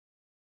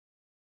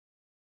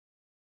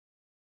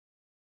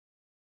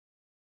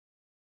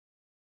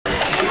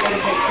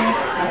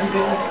my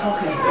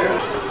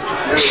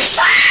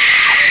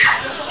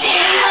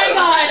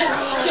god!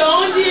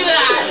 Don't do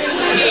that!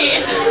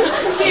 Please!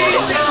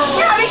 Seriously!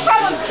 We're having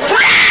problems!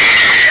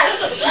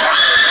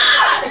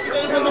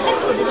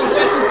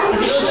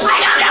 I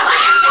don't know what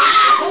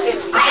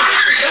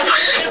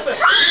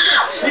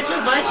Bitte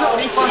weiter und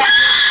nicht sterben.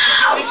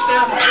 Nicht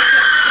sterben.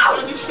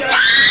 Nicht sterben.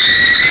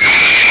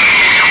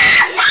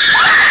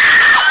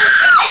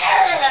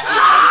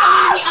 I'm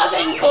in the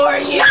oven for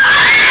you!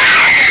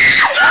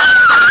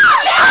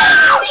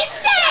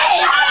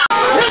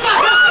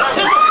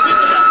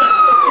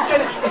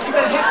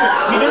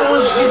 Sie will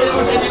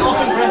uns in den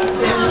Ofen brennen.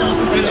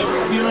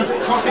 Sie will uns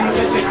kochen und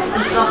essen.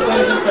 Ich brauche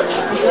eure Hilfe.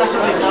 Ich lasse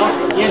euch raus.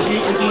 Jetzt in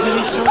diese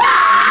Richtung.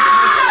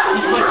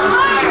 Ich muss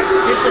ausgehen.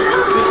 Bitte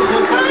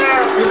Hilfe.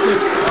 Bitte.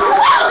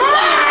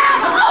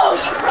 Oh,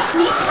 you brought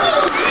me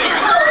children!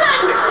 Oh,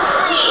 honey,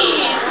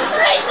 please!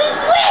 Right this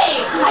way!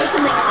 I have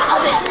something in the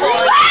oven for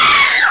you.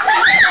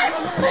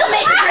 She'll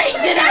make a great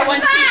dinner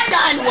once she's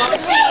done, won't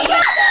she?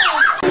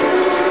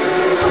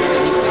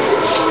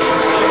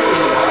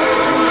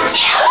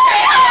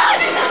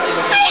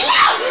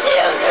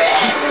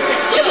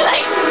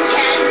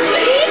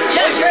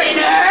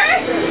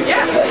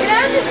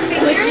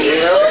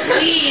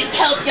 Please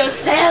help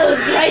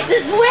yourselves right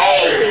this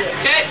way.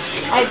 Okay.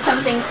 I have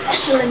something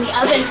special in the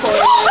oven for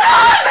you. Oh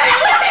God!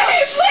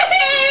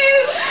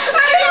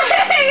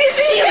 Please!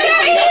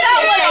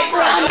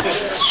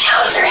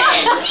 Children!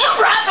 You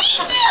brought me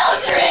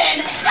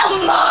children! How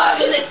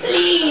marvelous!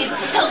 Please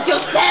help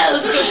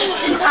yourselves. You're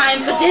just in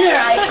time for dinner.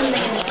 I have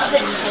something in the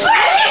oven for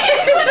you.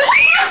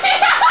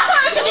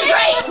 She'll be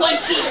great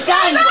once she's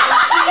done,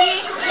 won't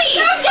she?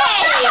 Please stay.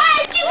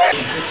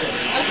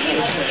 Okay,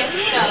 let's get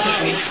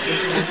started.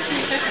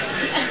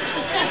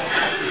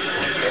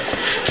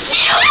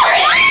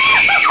 Children!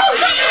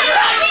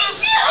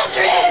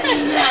 Children!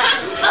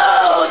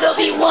 Oh, they'll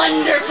be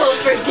wonderful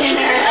for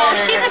dinner. Oh,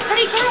 she's a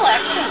pretty girl,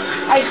 actually.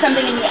 I have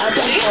something in the oven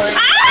for you.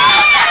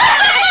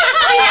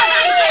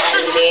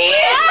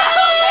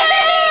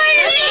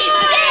 Please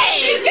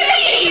stay!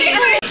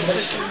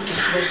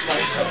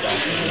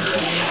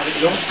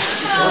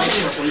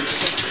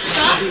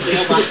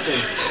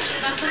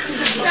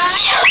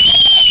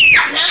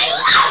 I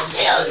love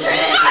children!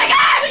 Oh my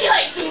god! Would you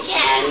like some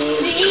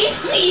candy?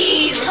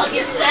 Please help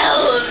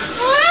yourselves.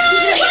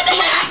 Would you like a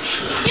snack?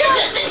 You're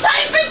just in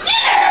time for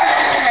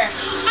dinner!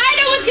 I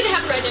know what's gonna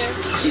happen right now.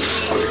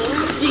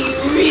 Do you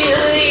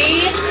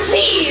really?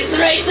 Please,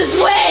 right this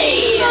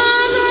way!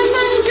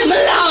 Come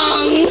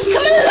along!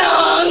 Come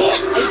along!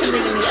 I have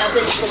something in the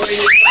oven for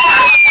you.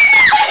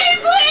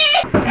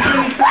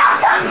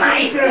 Welcome,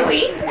 my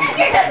sweet!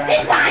 You're just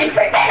in time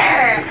for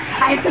dinner!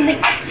 I have something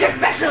extra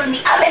special in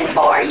the oven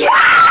for you!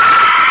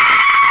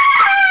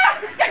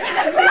 Don't you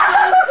just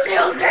love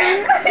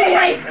children? Be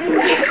nice and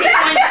juicy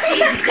when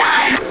she's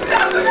done!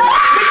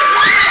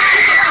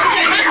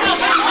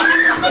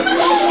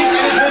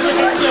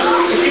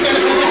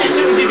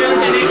 Sie werden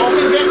uns in den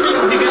Ofen setzen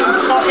und sie werden uns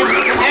kochen und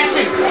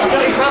essen. Also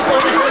ich brauche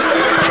eure Hilfe.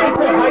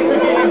 Bitte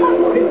weitergehen.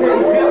 Bitte,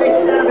 ich will nicht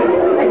sterben.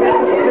 Ich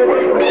werde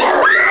getötet.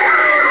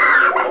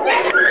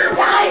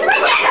 Time for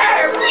dinner!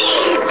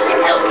 Please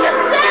help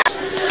yourself!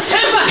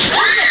 Hilfe!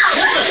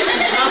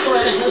 Ich brauche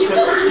eure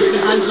Hilfe. Ich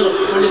bin Hansel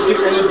und es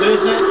gibt eine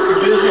böse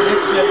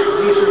Hexe.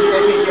 Sie ist um die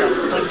Ecke hier.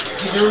 Und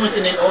sie will uns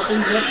in den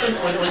Ofen setzen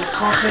und uns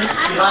kochen,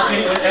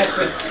 braten und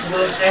essen. Sie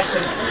will uns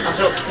essen.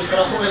 Also ich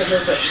brauche eure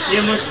Hilfe.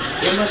 Ihr müsst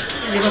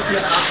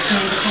ihre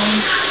Achtung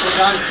bekommen und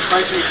dann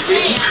weiter.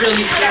 Ich will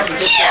nicht sterben.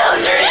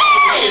 Children!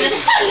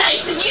 How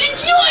nice of you to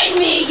join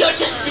me! You're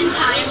just in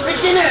time for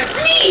dinner.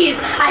 Please!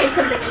 I have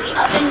something in the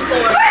oven for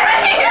you.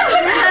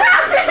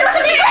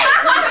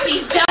 Once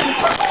she's done.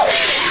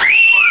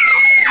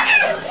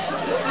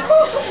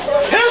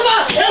 Hilfe!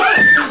 Hilfe!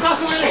 Ich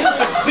brauche eure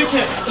Hilfe!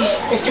 Bitte!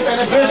 Es gibt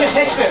eine böse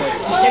Hexe.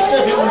 Die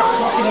Hexe will uns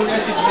kochen und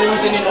essen. Sie will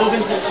uns in den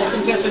Ofen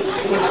setzen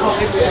und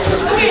kochen und essen.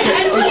 Bitte!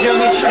 Ich will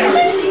nicht sterben.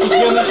 Ich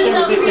will nicht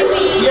sterben, bitte.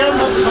 Ihr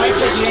müsst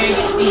weitergehen.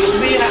 Ich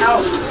fliehe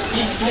aus.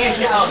 Ich fliehe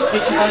hier aus.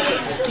 Bitte weiter.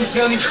 Ich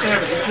will nicht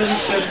sterben. Ich will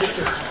nicht sterben,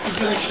 bitte. Ich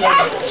will nicht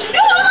sterben.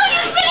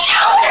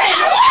 Children,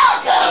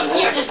 welcome!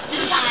 You're just in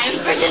time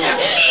for dinner.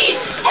 Please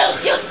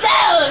help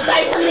yourselves. I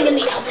have something in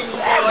the oven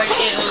for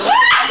you.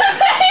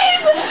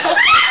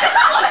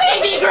 Won't she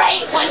be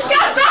great once she's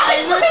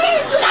done?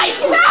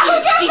 Nice and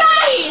juicy.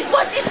 Please,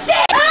 won't you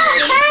stay?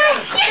 You're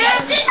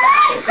just in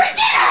time for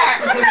dinner.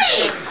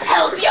 Please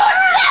help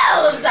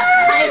yourselves.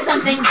 I have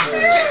something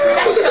extra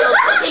special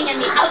cooking in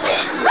the oven.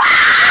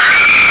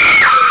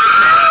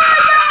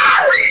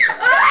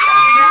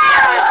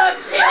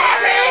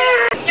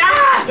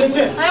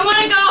 Bitte! I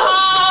wanna go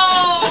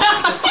home!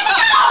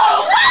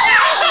 Oh,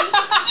 welcome!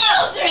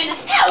 Children!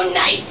 How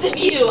nice of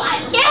you!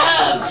 I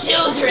love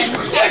children!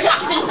 You're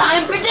just in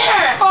time for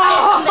dinner! I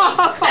have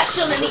something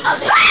special in the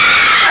oven!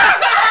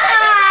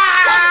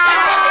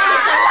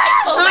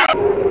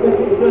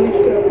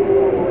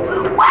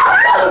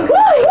 Welcome!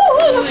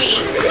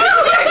 Sweet!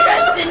 You're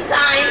just in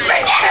time for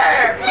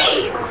dinner!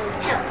 Please,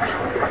 help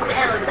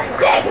yourselves! I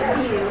beg of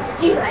you!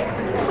 Do you like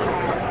some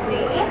candy?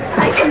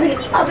 I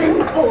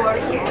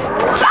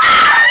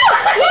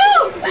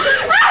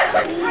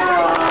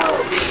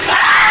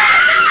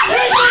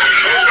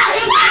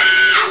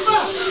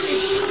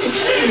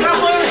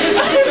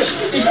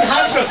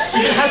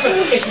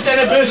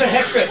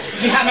Hexe.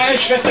 Sie hat meine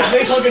Schwester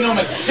Gretel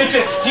genommen.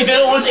 Bitte, sie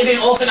will uns in den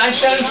Ofen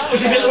einstellen und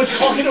sie will uns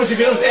kochen und sie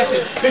will uns essen.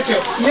 Bitte,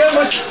 ihr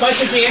müsst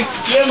weitergehen.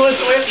 Ihr müsst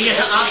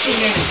ihre Achtung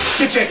nehmen.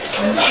 Bitte,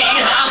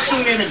 ihre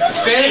Achtung nehmen.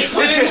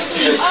 Bitte.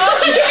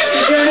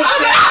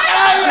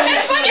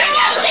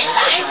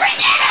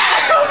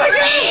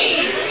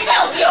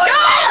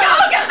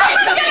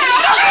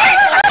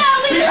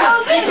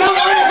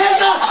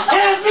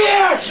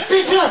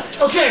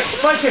 Okay,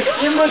 Leute,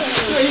 ihr müsst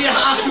ihre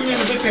Achtung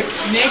nehmen, bitte.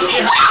 Nehmt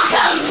ihre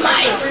Welcome,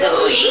 my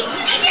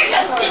sweets. You're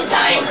just in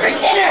time for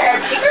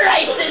dinner.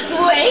 Right this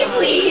way,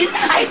 please.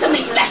 I have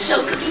something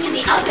special cooking in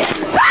the oven.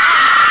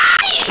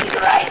 Please,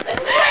 right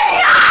this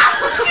way.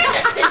 You're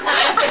just in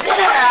time for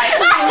dinner. I have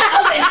something in the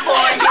oven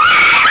for you.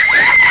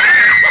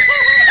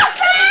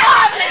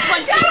 Marvelous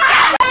when she's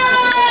done.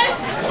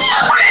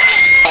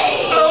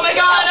 Oh my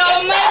god,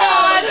 oh my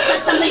god.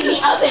 There's something in the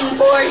oven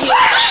for you.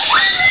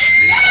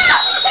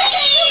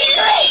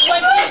 Great,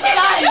 once it's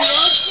done,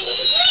 you'll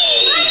see.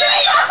 Please,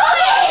 right this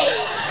way.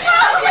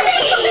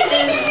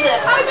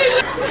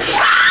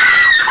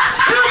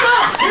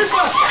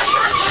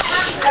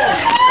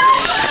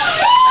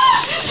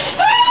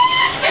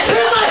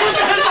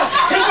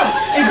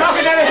 Ich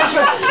brauche deine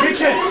Hilfe!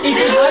 Bitte! Ich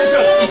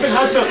bin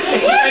Hansel!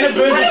 Es gibt eine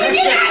böse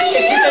Hexe! Sie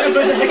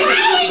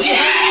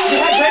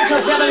hat Gretel,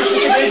 sie hat eine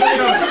Stücke Gretel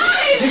genommen!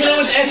 Sie will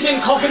uns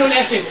essen, kochen und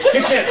essen!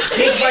 Bitte!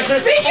 Geht weiter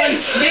und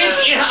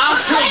nehmt ihre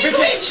Achtung!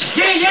 Bitte!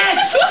 Geh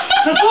jetzt!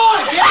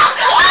 Sofort! Ja.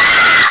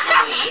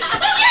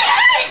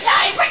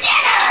 Time for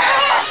dinner!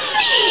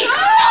 Please,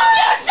 help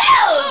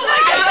yourselves!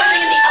 There's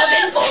something in the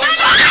oven for you.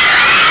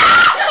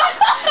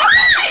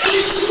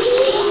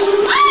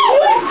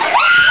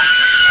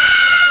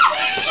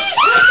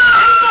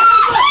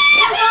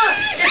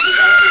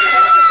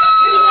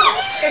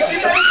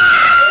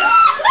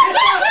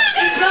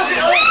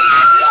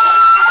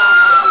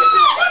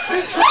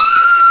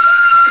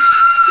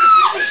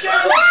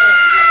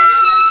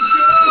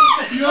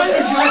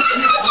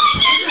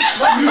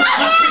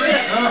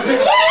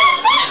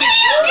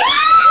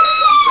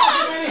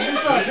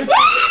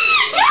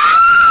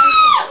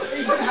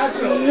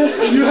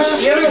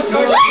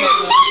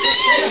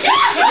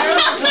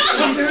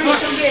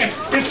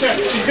 Bitte,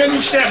 ich will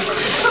nicht sterben.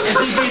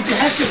 Die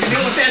Hexe, die will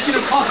uns essen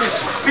und kochen.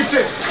 Bitte.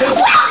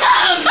 Welcome!